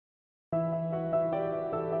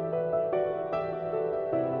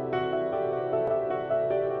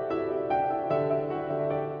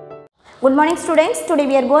Good morning students. Today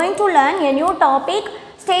we are going to learn a new topic,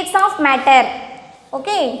 states of matter.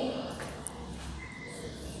 Okay.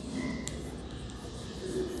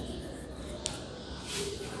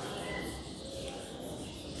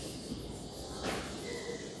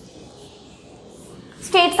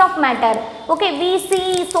 States of matter. Okay, we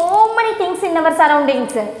see so many things in our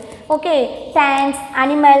surroundings. Okay, plants,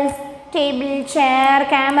 animals, table, chair,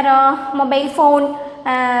 camera, mobile phone,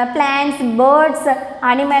 plants, birds,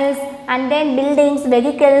 animals, and then buildings,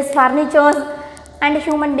 vehicles, furnitures, and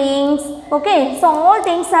human beings. Okay, so all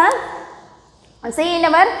things are see in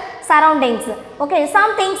our surroundings. Okay,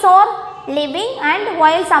 some things are living and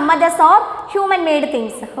while some others are human made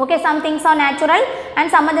things. Okay, some things are natural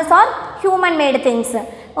and some others are human made things.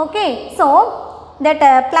 Okay, so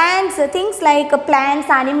that plants, things like plants,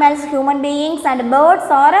 animals, human beings and birds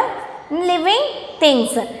are living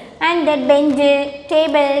things, and that bench,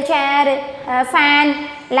 table, chair, fan,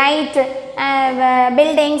 light,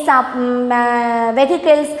 buildings,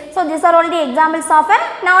 vehicles. So these are all the examples of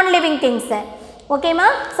non-living things. Okay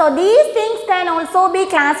ma? So these things can also be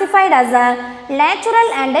classified as a natural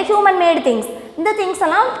and a human made things. The things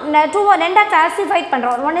along two are classified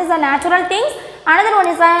pandrom. One is the natural things, another one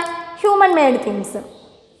is a human made things.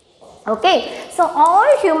 Okay, so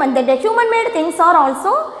all human made things are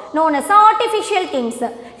also known as artificial things.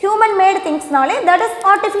 Human made things knowledge, that is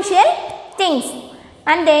artificial things,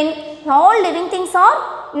 and then all living things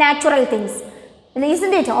are natural things.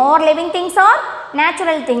 Isn't it? All living things are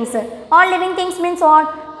natural things. All living things means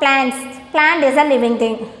what? Plants. Plant is a living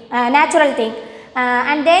thing, natural thing.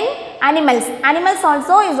 And then animals. Animals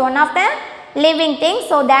also is one of the living things.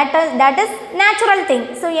 So that is natural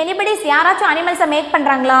thing. So anybody is yarachu animals make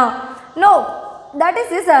pandrangla? No. That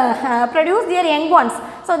is produce their young ones.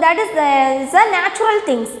 So that is a natural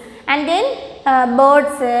things. And then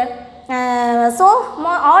birds. So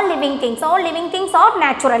all living things. All living things are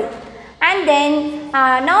natural. And then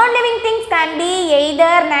non-living things can be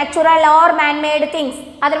either natural or man-made things,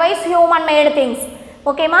 otherwise human-made things.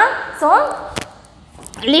 Okay ma? So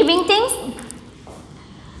living things,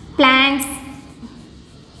 plants,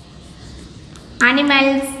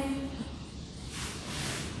 animals,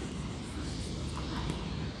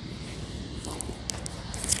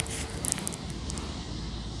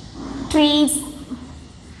 trees,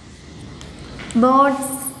 birds,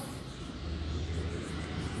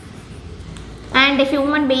 and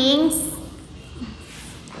human beings,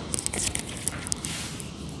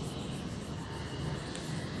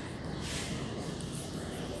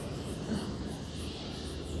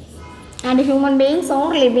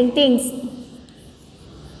 are living things.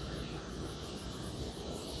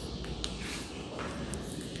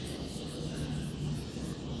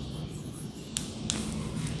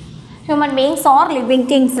 Human beings are living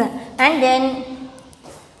things. And then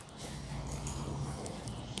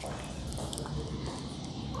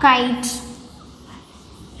kite,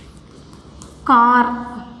 car,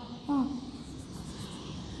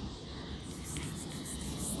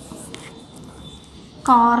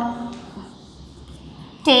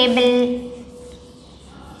 table,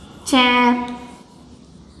 chair,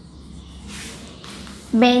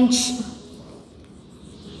 bench,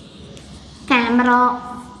 camera,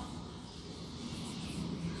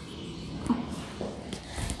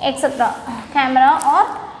 etc. Camera or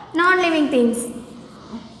non-living things.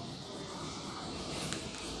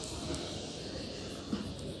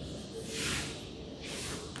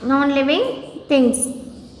 Non-living things.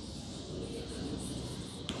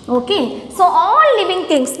 Okay, so all living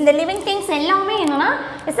things, the living things ellame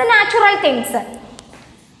enna is a natural things.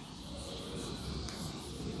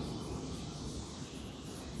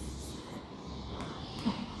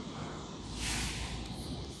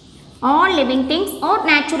 All living things or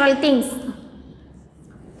natural things.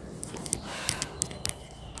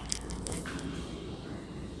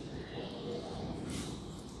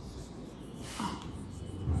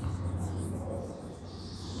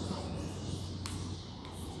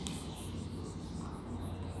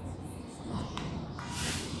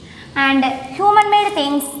 And human made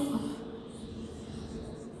things,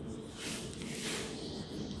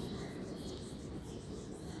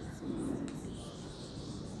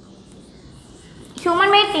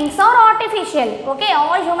 human made things are artificial. Okay,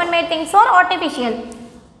 all human made things are artificial.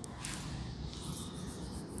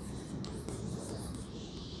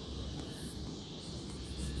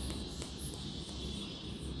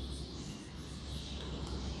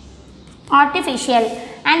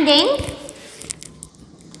 And then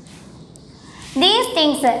these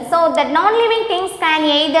things, so that non-living things can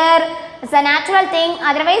either is a natural thing,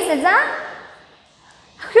 otherwise is a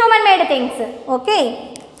human made things.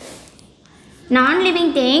 Okay,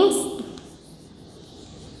 non-living things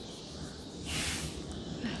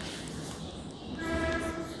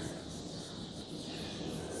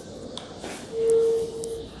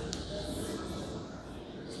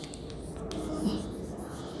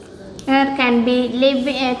can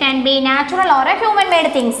be natural or a human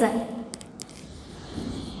made things.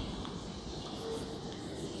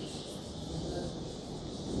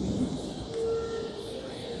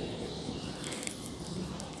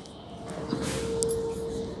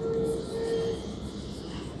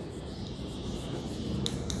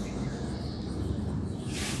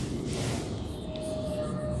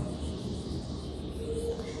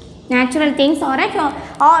 Natural things or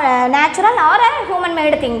natural or a human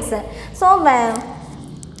made things. So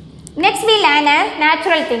next we learn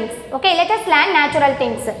natural things. Okay, let us learn natural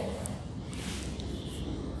things.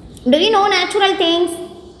 Do you know natural things?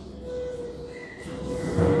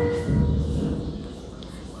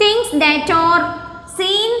 Things that are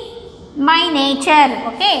seen by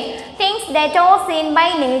nature. Okay, things that are seen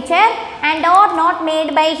by nature and are not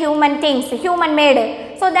made by human things, human made.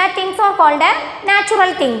 So that things are called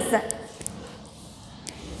natural things.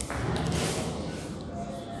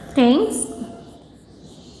 Things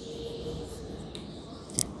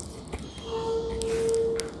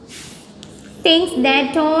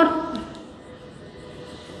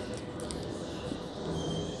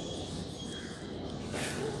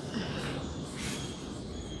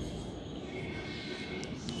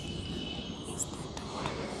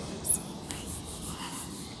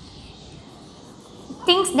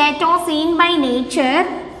that are seen by nature,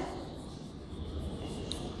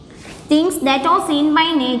 things that are seen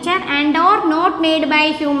by nature and are not made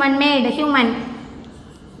by human.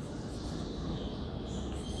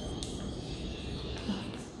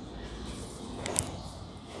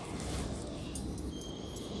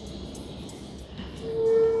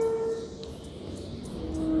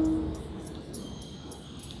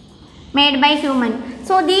 Made by human.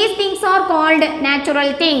 So these things are called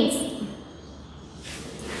natural things.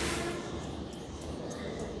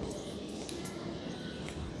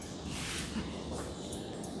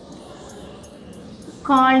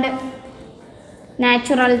 Called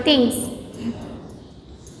natural things.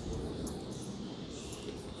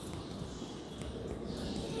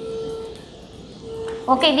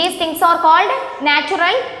 Okay, these things are called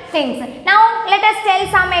natural things. Now let us tell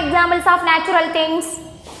some examples of natural things.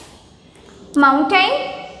 Mountain.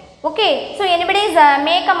 Okay, so anybody is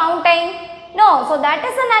make a mountain? No, so that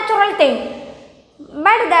is a natural thing.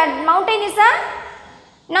 But that mountain is a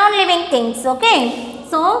non-living things. Okay,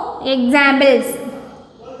 so examples.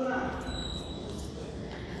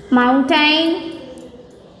 Mountain,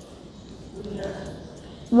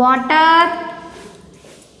 water,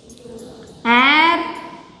 air,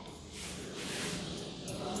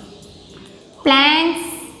 plants,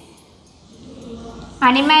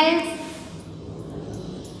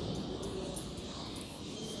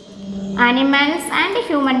 animals and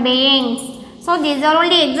human beings. So these are all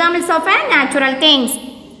the examples of natural things.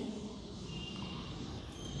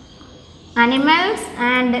 Animals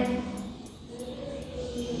and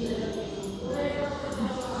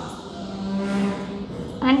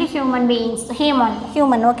human beings,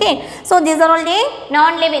 human. Okay, so these are all the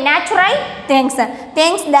non-living natural things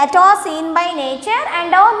that are seen by nature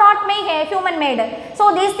and are not human made.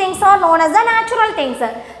 So these things are known as the natural things.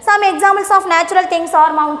 Some examples of natural things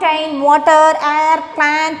are mountain, water, air,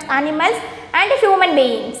 plant, animals and human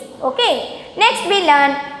beings. Okay, next we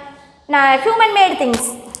learn human made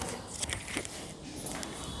things.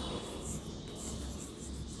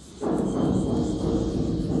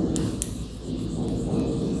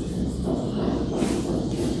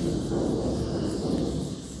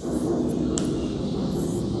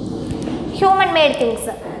 Human made things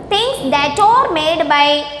that are made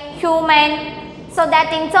by human, so that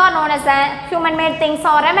things are known as a human made things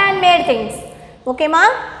or a man made things. Okay ma?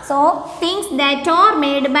 So things that are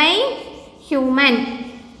made by human.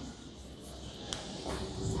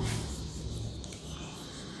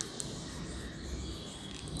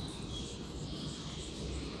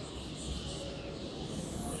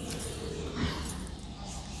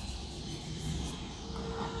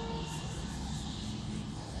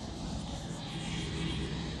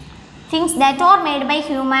 Things that are made by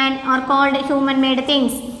human are called human made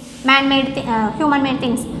things, man made human made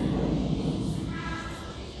things.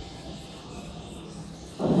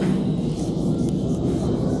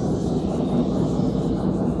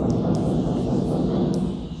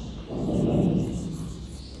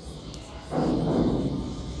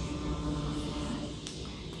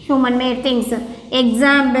 Human made things.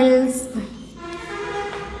 Examples: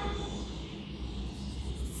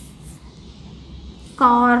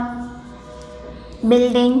 car,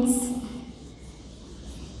 buildings,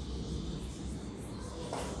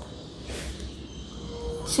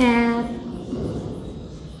 chair,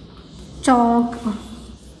 chalk,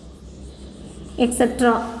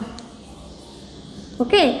 etc.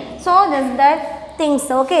 Okay, so this is the things.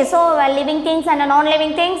 Okay, so living things and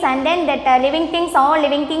non-living things, and then that living things, all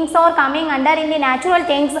living things are coming under in the natural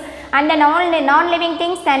things, and the non-living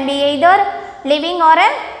things can be either living or a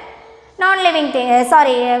non-living thing.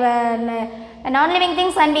 Non-living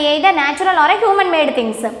things can be either natural or a human-made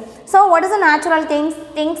things. So what is the natural things?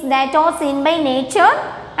 Things that are seen by nature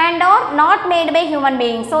and are not made by human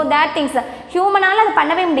beings. So that things human ala adu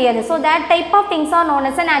pannave mudiyadhu. So that type of things are known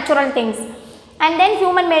as a natural things. And then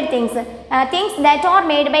human made things, things that are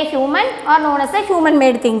made by human are known as a human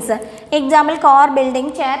made things. Example, car, building,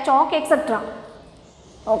 chair, chalk, etc.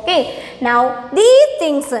 Okay, now these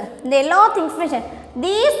things, the law things mentioned,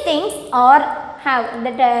 these things are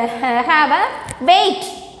have a weight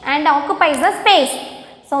and occupies a space.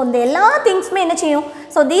 So the law things me enna cheyyum,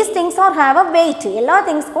 so these things are have a weight, ella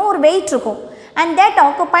things ku or weight irukum, and that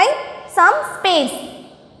occupy some space.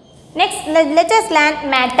 Next, let us learn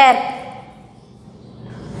matter.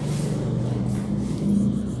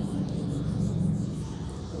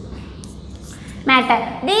 Matter,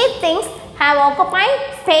 these things have occupied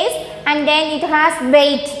space and then it has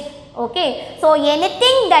weight. Okay, so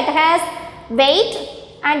anything that has weight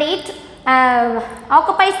and it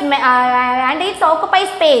occupies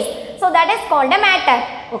space, so that is called a matter.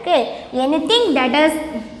 Okay, anything that is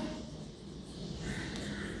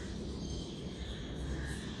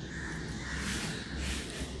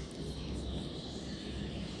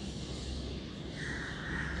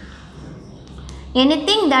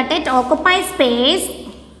anything that it occupies space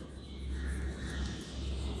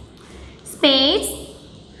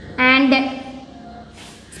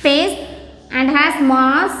and has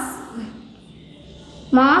mass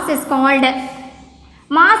is called,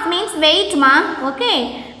 mass means weight ma, okay,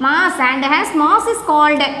 mass and has mass is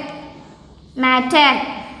called matter.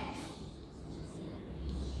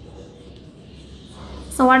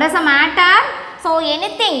 So what is a matter? So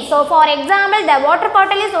anything, so for example the water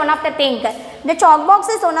bottle is one of the thing, the chalk box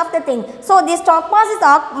is one of the thing. So this chalk box is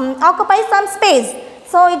occupies some space,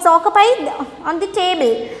 so it's occupied on the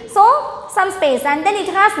table, so some space, and then it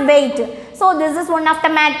has weight. So this is one of the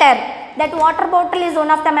matter. That water bottle is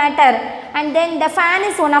one of the matter, and then the fan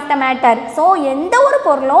is one of the matter. So எந்த ஒரு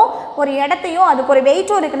பொருளோ ஒரு இடத்தையோ அதுக்கு ஒரு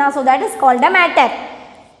வெயிட்டோ இருக்குனா, so that is called a matter.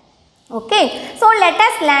 Okay, so let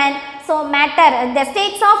us learn. So matter, the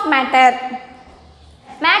states of matter.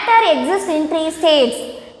 Matter exists in 3 states,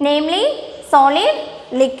 namely solid,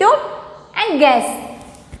 liquid and gas.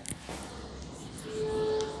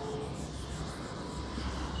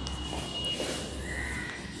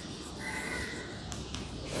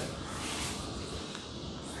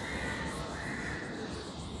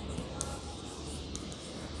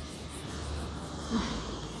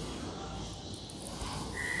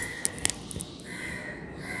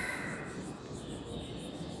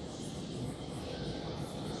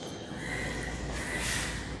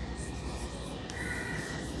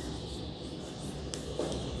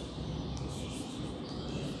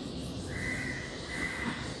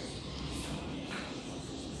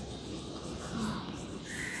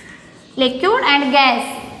 Liquid and gas.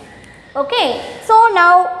 Okay, so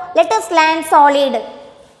now let us learn solid.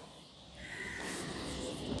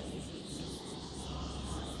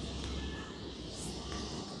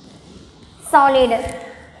 Solid,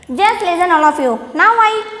 just listen all of you. Now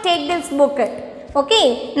I take this book. Okay,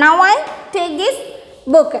 now I take this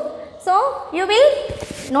book, so you will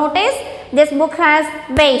notice this book has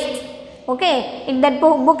weight. Okay, if that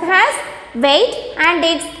book has weight and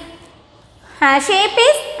its shape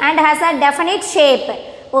is and has a definite shape.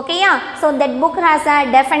 Okay, yeah, so that book has a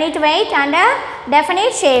definite weight and a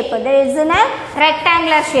definite shape. There is in a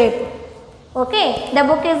rectangular shape. Okay, the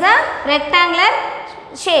book is a rectangular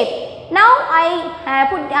shape. Now I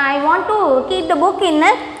want to keep the book in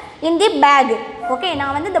the bag. Okay, now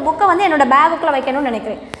வந்து the book வந்து என்னோட பேக்குள்ள வைக்கணும்னு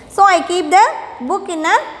நினைக்கிறேன். So I keep the book in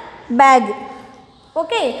a bag.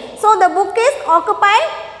 Okay, so the book is occupied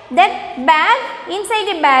that bag, inside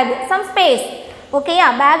the bag some space. Okay,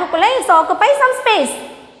 yeah, bag kulla is occupy some space.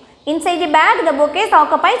 Inside the bag the book is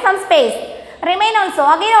occupy some space. Remain also,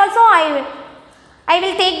 again also I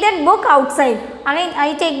will take that book outside. Again I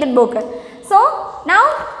take that book. So now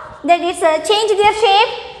that it's changed their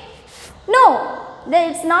shape? No, that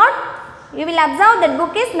it's not. You will observe that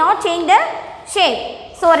book is not changed the shape.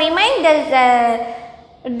 So remain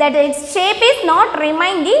that its shape is not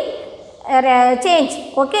remain the change.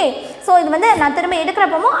 Okay, so இது வந்து நான் திரும்ப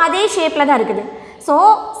எடுக்கிறப்போ அதே ஷேப்ல தான் இருக்குது. So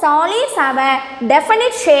solids have a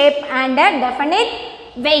definite shape and a definite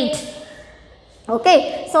weight. Okay,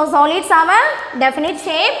 so solids have a definite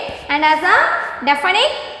shape and has a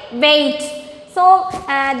definite weight. So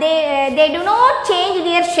they do not change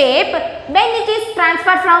their shape when it is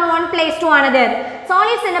transferred from one place to another.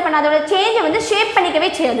 Solids என்ன பண்ண அதோட change வந்து shape பண்ணிக்கவே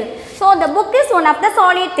செய்யாது. So the book is one of the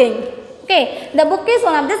solid thing. Okay, the book is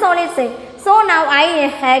one of the solid thing. So now I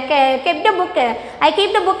kept the book. I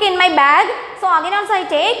keep the book in my bag. So again also I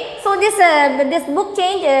take. So this book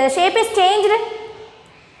change shape is changed.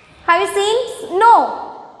 Have you seen? No.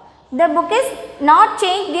 The book is not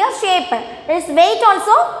changed their shape. Its weight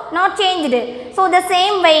also not changed. So the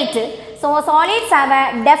same weight. So solids have a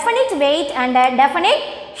definite weight and a definite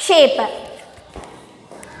shape.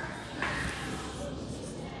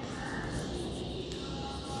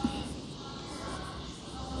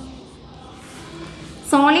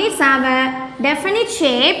 Solids have a definite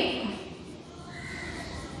shape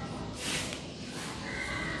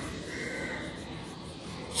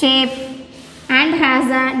and has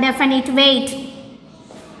a definite weight.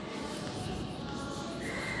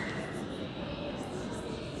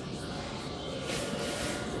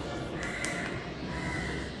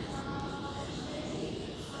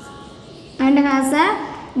 And has a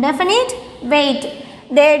definite weight.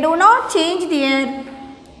 They do not change their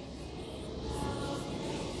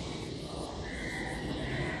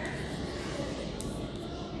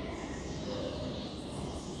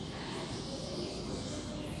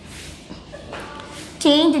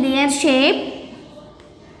shape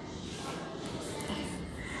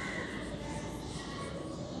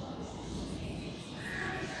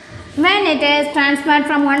when it is transferred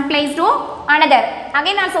from one place to another.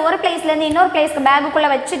 Again also ஒரு placeல இருந்து இன்னொரு placeக்கு பேக்குள்ள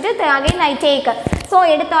வச்சிட்டு again I take. So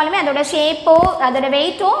எடுத்தாலுமே அதோட ஷேப்போ அதோட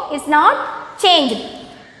வெயிட்டோ is not changed.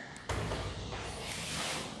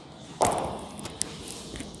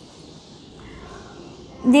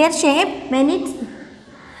 Their shape when it's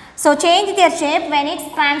so change their shape when it's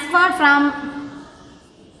transferred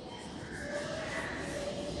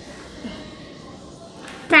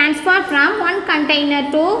from one container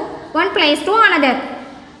to one place to another.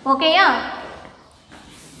 Okay, yeah.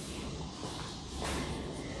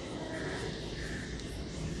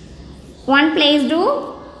 One place to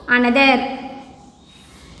another.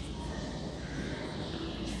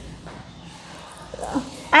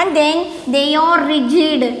 And then they are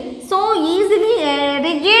rigid. So easily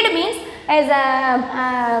rigid means as a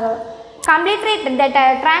completely that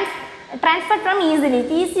transferred from easily.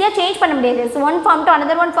 Easier change பண்ண முடியாது. So one form to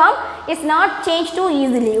another one form is not changed too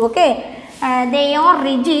easily. Okay, they are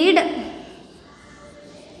rigid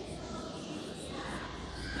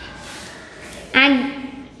and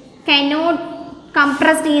cannot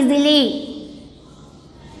compressed easily.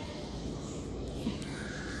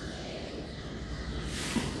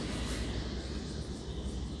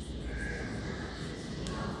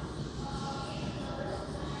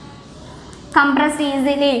 Compressed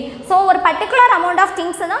easily. So ஒரு particular amount of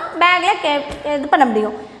things தான் பேக்ல இது பண்ண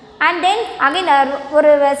முடியும். And then again ஒரு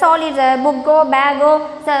solid book-ஓ பேக்கோ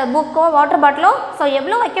புக்கோ water பாட்டிலோ so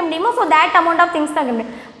எவ்வளோ வைக்க முடியுமோ so that amount of things தான் வைக்க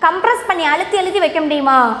முடியும். கம்ப்ரஸ் பண்ணி அழுத்தி வைக்க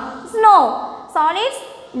முடியுமா? No. Solids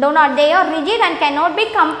do not. They are rigid and cannot be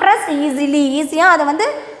compressed easily. ஈஸியாக அதை வந்து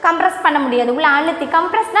கம்ப்ரஸ் பண்ண முடியாது. உள்ள அழுத்தி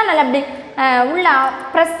கம்ப்ரஸ்னால் நல்லா அப்படி உள்ள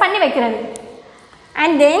ப்ரெஸ் பண்ணி வைக்கிறது.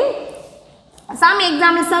 And then some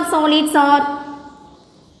examples of solids are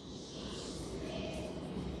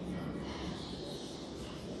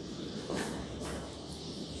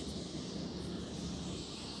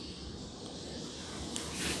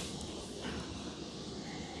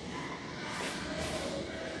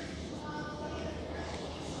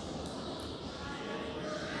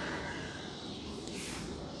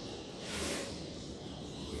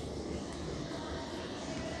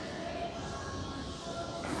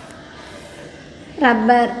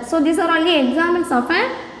rubber. So these are only examples of a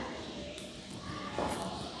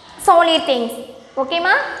solid things. Okay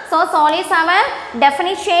ma? So solids have a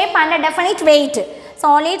definite shape and a definite weight.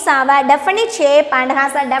 Solids have a definite shape and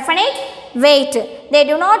has a definite weight. They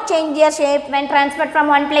do not change their shape when transferred from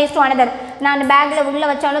one place to another. நான் பேக்ல உள்ள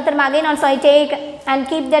வச்சாலும் திரும்ப again also I take and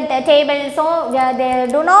keep the table. So they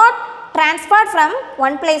do not transferred from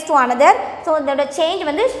one place to another. So the change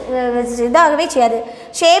வந்து இதாகவே செய்யாது.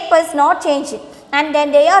 Shape is not changed. And then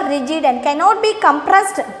they are rigid and cannot be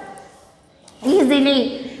compressed easily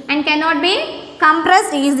and cannot be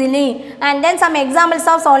compressed easily. And then some examples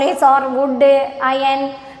of solids are wood, iron,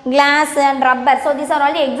 glass and rubber. So these are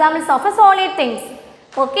all the examples of a solid things.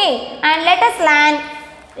 Okay, and let us learn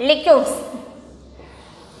liquids.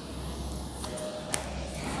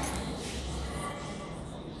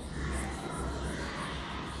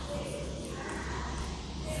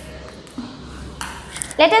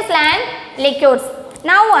 Let us learn liquids.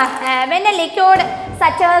 Now when a liquid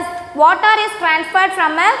such as water is transferred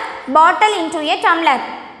from a bottle into a tumbler.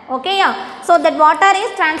 Okay, yeah. So that water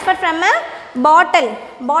is transferred from a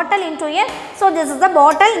bottle into a, so this is the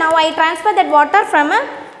bottle. Now I transfer that water from a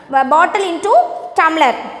bottle into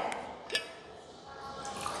tumbler.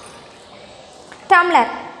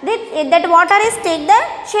 That water is take the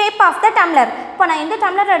shape of the tumbler. இப்போ நான் இந்த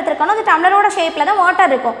tumbler எடுத்துக்கணும், அந்த டம்ளரோட ஷேப்பில் தான் water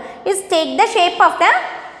இருக்கும். Is take the shape of the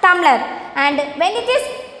tumbler and when it is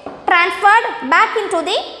transferred back into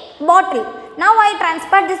the bottle. Now I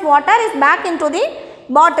transfer this water is back into the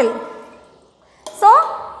bottle. So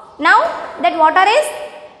now that water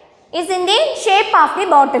is in the shape of the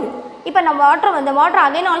bottle. இப்போ நான் the water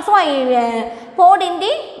again also I poured in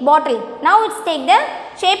the bottle. Now it's take the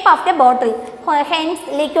shape of the bottle. Hence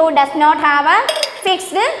liquid does not have a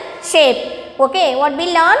fixed shape. Okay, what we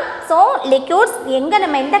learn? So liquids எங்க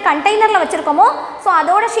நம்ம இந்த கண்டெய்னர்ல வச்சிருக்கோமோ so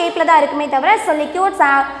அதோட ஷேப்ல தான் இருக்குமே தவிர so liquids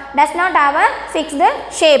does not have a fixed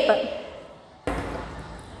shape.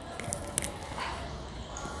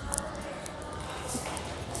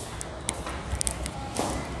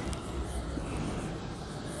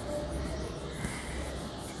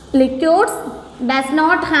 Liquids does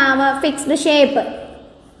not have a fixed shape.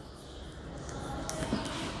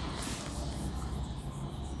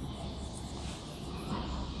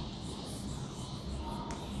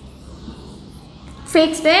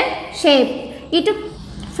 Fixed shape. It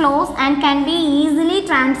flows and can be easily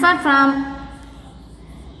transferred from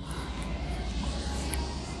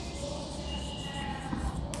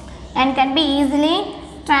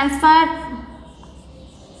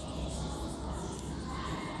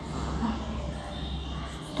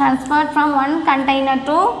transferred from one container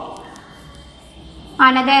to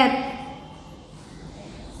another.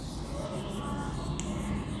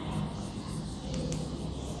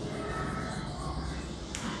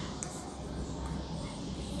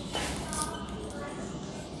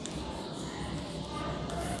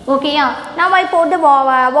 Okay, yeah. Now I pour the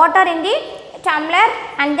water in the tumbler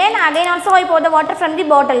and then again also I pour the water from the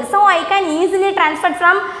bottle. So I can easily transfer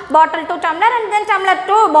from bottle to tumbler and then tumbler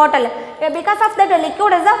to bottle. Because of that the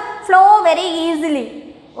liquid is a flow very easily.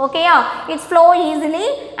 Okay, yeah. It's flow easily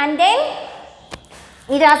and then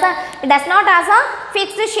it does not has a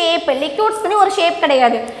fixed shape. Liquids ku or shape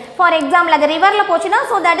kadiyadu. For example, the river la pochina,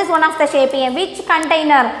 so that is one of the shape. Which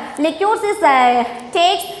container liquids is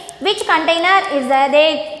takes, which container is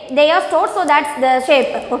they are stored, so that's the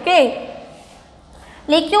shape. Okay,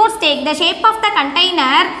 liquids take the shape of the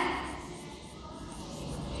container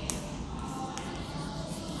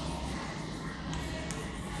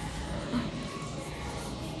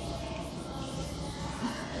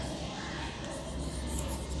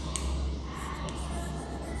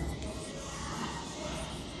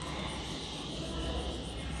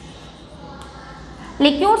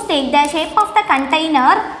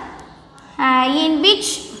in which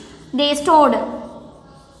they stored.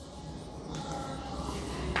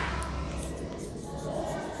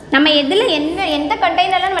 நம்ம எதில எந்த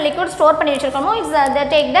கண்டெய்னர்ல நம்ம liquid store பண்ணி வச்சிருக்கோமோ it's they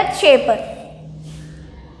take that shape.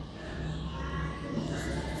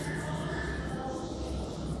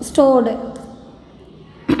 Stored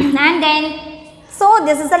and then so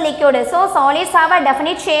this is a liquid. So solids have a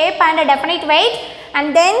definite shape and a definite weight and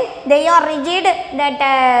then they are rigid, that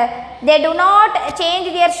they do not change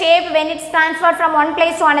their shape when it's transferred from one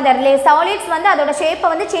place to another. Solids வந்து அதோட shape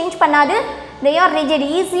வந்து change பண்ணாது. They are rigid.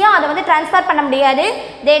 ஈஸியா அதை வந்து transfer பண்ண முடியாது.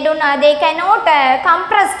 They cannot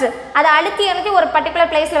compressed. அதை அழுத்தி ஒரு particular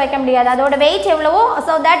placeல வைக்க முடியாது. அதோட weight எவ்வளவோ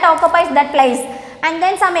so that occupies that place. And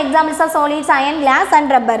then some examples of solids, iron, glass and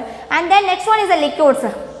rubber. And then next one is the liquids.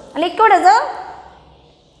 Liquid is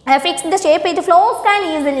a fixed shape. It flows can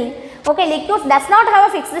easily. Okay, liquids does not have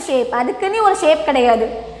a fixed shape. அதுக்குன்னு ஒரு shape கிடையாது.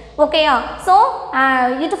 Okay, so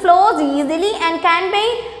it flows easily and can be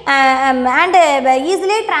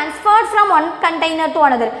easily transferred from one container to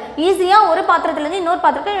another. Easy ஒரு பாத்திரத்துல இருந்து இன்னொரு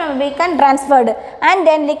பாத்திரத்துக்கு we can transferred. And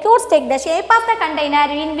then liquids take the shape of the container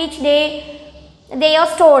in which they are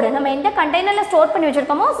stored. நம்ம எந்த கண்டெய்னர்ல store பண்ணி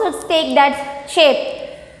வச்சிருக்கோமோ so let's take that shape.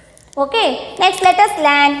 Okay, next let us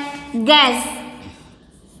learn gas.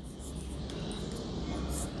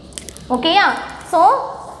 Okay, yeah. So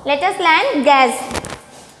let us learn gas.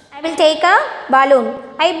 I will take a balloon.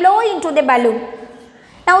 I blow into the balloon.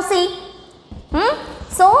 Now see,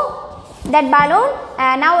 so that balloon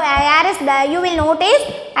now air is you will notice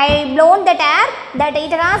I blown that air, that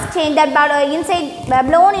it has changed, that inside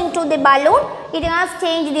blown into the balloon it has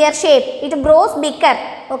changed their shape. It grows bigger.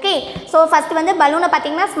 Okay, so first when the balloon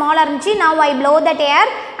pathina smaller irundhi, now I blow that air,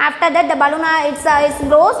 after that the balloon it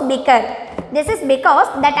grows bigger. This is because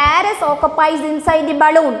that air is occupies inside the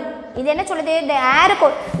balloon. இது என்ன சொல்லுது,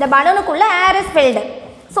 the balloon குள்ள air is filled.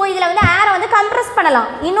 So இதில் வந்து ஏரை வந்து compress பண்ணலாம்.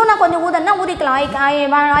 இன்னும் நான் கொஞ்சம் ஊதன்னா ஊதிக்கலாம்.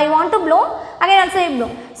 I want to blow, again also blow.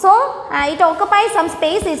 So it occupies some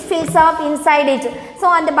space, it fills up inside it. So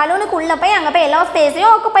அந்த பலூனுக்கு உள்ளே போய் அங்கே போய் எல்லா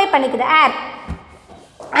ஸ்பேஸையும் occupy பண்ணிக்குது air.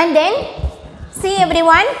 And then see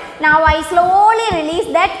everyone, now I slowly release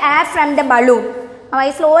that air from the balloon. Now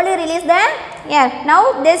I slowly release the air. Now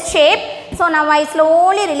this shape, so now I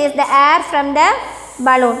slowly release the air from the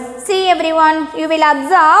balloon. See everyone, you will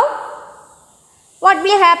observe what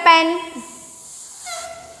will happen.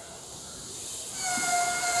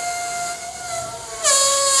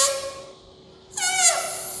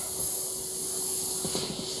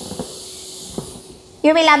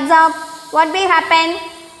 You will observe what will happen.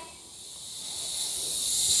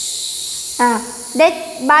 The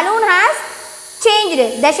balloon has changed.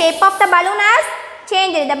 The shape of the balloon has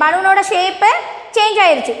changed. The balloon oda shape change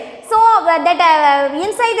ஆயிருச்சு. So that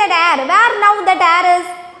inside that air, where now that air is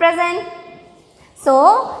present? So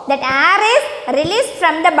that air is released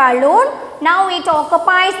from the balloon. Now it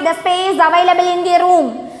occupies the space available in the room.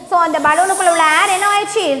 So அந்த பலூனுக்குள்ள உள்ள ஏர் என்ன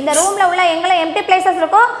ஆயிடுச்சு? இந்த ரூம்ல உள்ள எங்கல empty places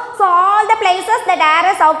இருக்கோ, so all the places that air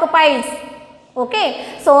is occupies. Okay,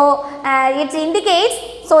 so it indicates,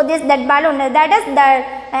 so that balloon, that is the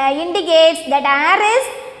indicates that air is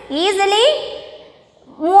easily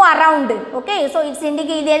move around. Okay, so it's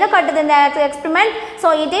indicate the other in the experiment. So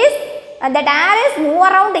it is that air is move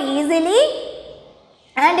around easily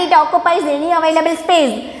and it occupies any available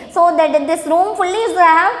space. So that this room fully is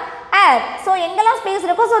have air. So engala space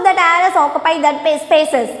irukko, so that air is occupy that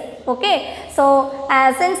spaces. Okay, so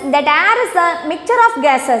since that air is a mixture of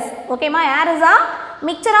gases. Okay, my air is a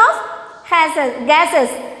mixture of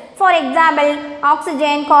gases. For example,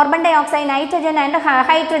 oxygen, carbon dioxide, nitrogen and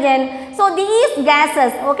hydrogen. So these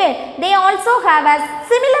gases, okay, they also have a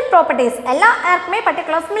similar properties. Ella air may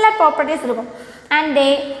particular similar properties irukum, and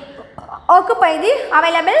they occupy the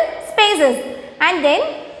available spaces. And then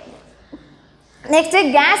next,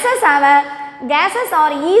 gases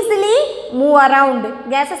are easily move around.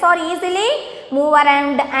 Gases are easily move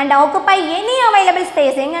around and occupy any available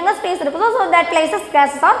space. Enga space irukko, so that places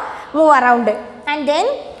gases are move around. And then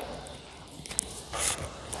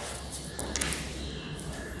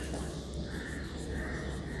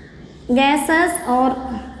gases are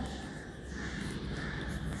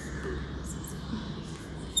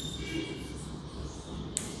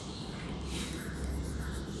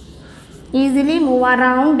easily move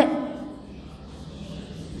around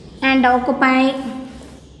and occupy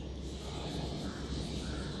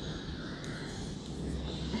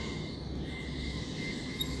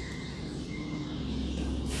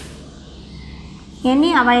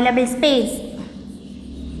any available space.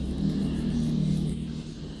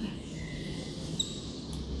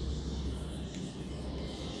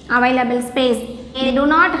 Available space. They do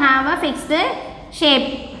not have a fixed shape.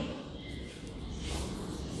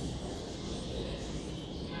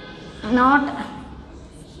 Not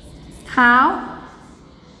have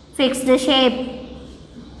fixed shape.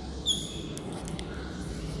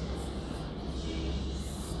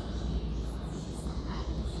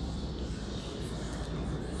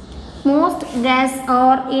 Most gas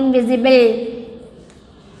are invisible.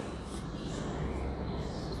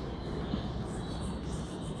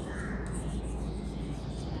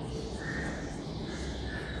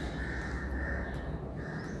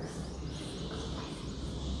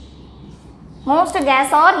 Most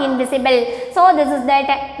gas are invisible. So this is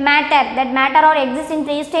that matter. That matter or exists in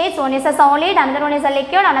three states. One is a solid, another one is a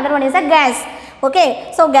liquid, another one is a gas.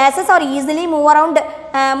 Okay, so gases are easily move around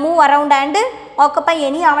and occupy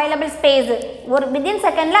any available space. Or within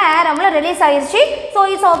second la air amla release ஆயிருச்சு. So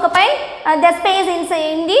it's occupy the space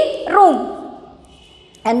in the room.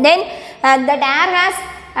 And then that air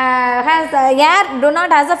air do not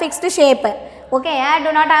has a fixed shape. Okay, air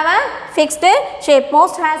do not have a fixed shape.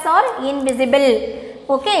 Most has are invisible.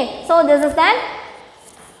 Okay, so this is the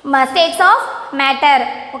states of matter.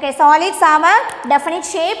 Okay, solids have a definite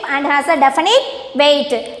shape and has a definite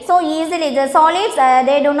weight. So easily the solids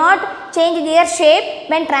they do not change their shape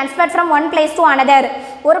when transferred from one place to another.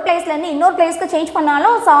 ஒரு பிளேஸ்ல இருந்து இன்னொரு பிளேஸ்க்கு change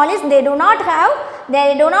பண்ணாலும் solids they do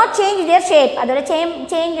not change their shape. அதோட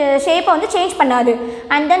shape வந்து change பண்ணாது.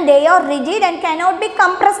 And then they are rigid and cannot be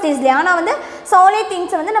compressed easily. ஆனா வந்து solid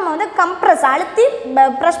things வந்து நம்ம வந்து compress அழுத்தி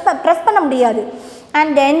press பண்ண முடியாது. And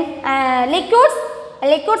then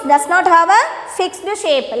liquids does not have a fixed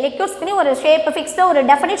shape. Liquids க்கு ஒரு shape fixed ஒரு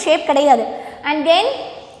definite shape கிடையாது. And then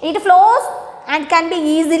it flows and can be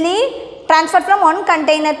easily transferred from one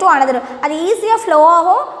container to another. அது ஈஸியாக ஃப்ளோ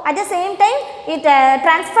ஆகும். At the same time it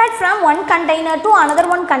transferred from one container to another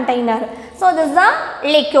one container. So this is the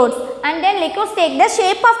liquids. and then liquids take the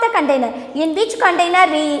shape of the container. In which container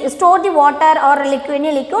we store the water or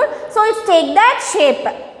any liquid, so it take that shape.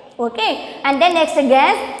 Okay, and then next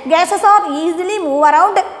gases are easily move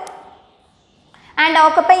around and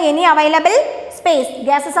occupy any available space.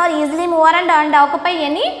 Gases are easily move around and occupy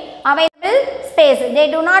any available space.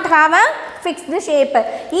 They do not have a fixed shape.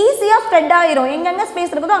 Easy spread ஆயிரும், எங்கெங்க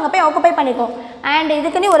space இருக்குதோ அங்க போய் occupy பண்ணிக்கும். And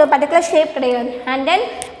இதுக்குன்னு ஒரு particular shape கிடையாது. And then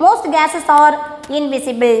most gases are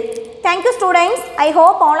invisible. Thank you students. I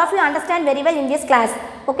hope all of you understand very well in this class.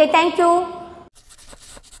 Okay, thank you.